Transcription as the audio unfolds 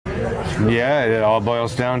Yeah, it all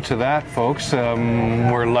boils down to that, folks.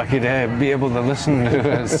 We're lucky to be able to listen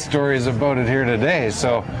to stories about it here today.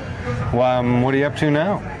 So, what are you up to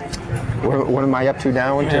now? What am I up to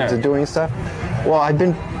now in terms of doing stuff? Well, I've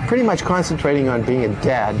been pretty much concentrating on being a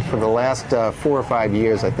dad for the last 4 or 5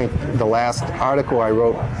 years. I think the last article I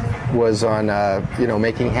wrote was on,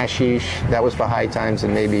 making hashish. That was for Hightimes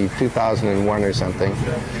in maybe 2001 or something.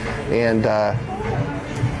 And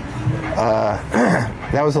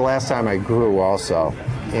that was the last time I grew also.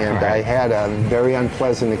 And I had a very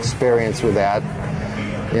unpleasant experience with that,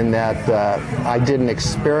 in that I did an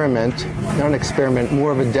experiment, not an experiment,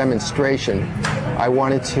 more of a demonstration. I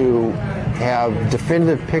wanted to have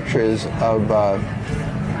definitive pictures of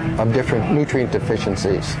different nutrient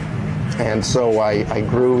deficiencies. And so I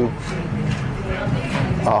grew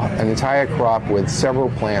an entire crop with several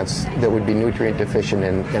plants that would be nutrient deficient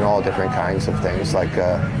in all different kinds of things, like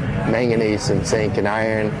manganese and zinc and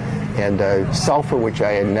iron and sulfur, which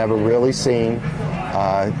I had never really seen,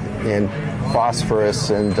 and phosphorus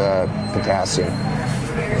and potassium.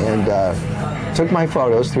 And took my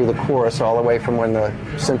photos through the course all the way from when the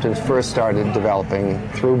symptoms first started developing,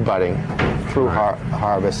 through budding, through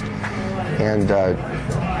harvest. And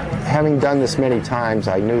having done this many times,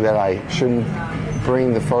 I knew that I shouldn't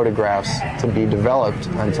bring the photographs to be developed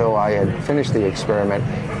until I had finished the experiment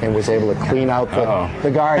and was able to clean out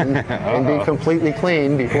the garden and be completely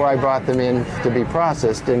clean before I brought them in to be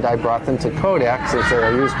processed. And I brought them to Kodak, since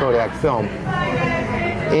I use Kodak film.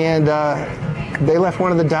 And they left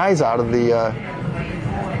one of the dyes out of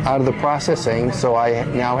the processing, so I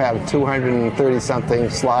now have 230 something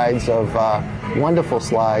slides of wonderful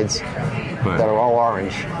slides that are all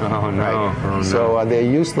orange. Oh no! Right? Oh, no. So they're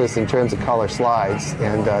useless in terms of color slides,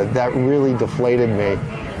 and that really deflated me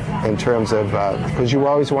in terms of, because you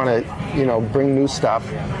always want to bring new stuff,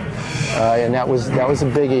 and that was a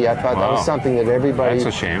biggie. I thought that was something that everybody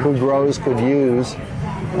who grows could use.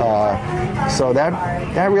 So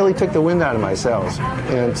that really took the wind out of my sails,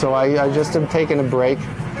 and so I just am taking a break.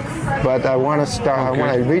 But I want to start. I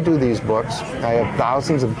want to redo these books. I have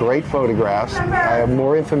thousands of great photographs. I have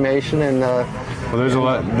more information, and well, there's a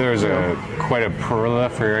lot. There's quite a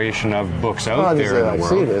proliferation of books out there in the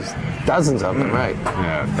world. I see there's dozens of them, right?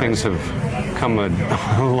 Yeah, things have come a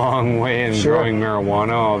long way in growing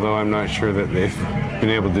marijuana, although I'm not sure that they've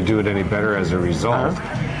been able to do it any better as a result.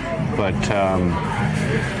 But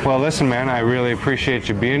well, listen, man, I really appreciate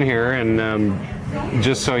you being here, and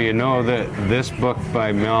just so you know, that this book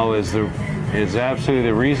by Mel is absolutely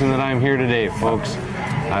the reason that I'm here today, folks.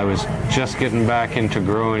 I was just getting back into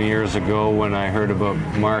growing years ago when I heard about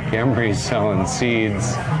Mark Emery selling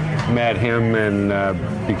seeds, met him,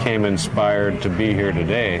 and became inspired to be here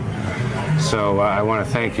today. So I want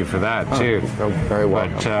to thank you for that too. You're very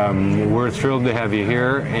welcome. But we're thrilled to have you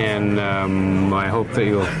here, and I hope that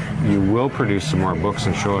you will produce some more books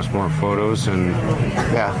and show us more photos. And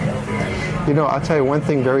I'll tell you one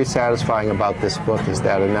thing very satisfying about this book is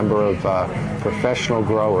that a number of professional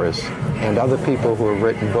growers and other people who have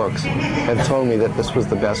written books have told me that this was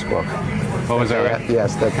the best book. Oh, was that right?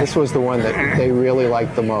 Yes, that this was the one that they really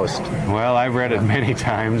liked the most. Well, I've read it many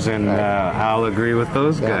times, and I'll agree with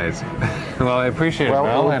those guys. Well, I appreciate it, Mel.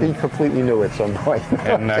 Well, it'll be completely new at some point.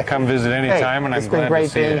 And come visit any time, and I'm glad to see you.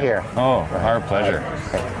 It's been great being here. Oh, our pleasure.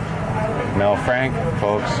 Mel Frank,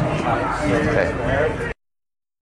 folks. Okay.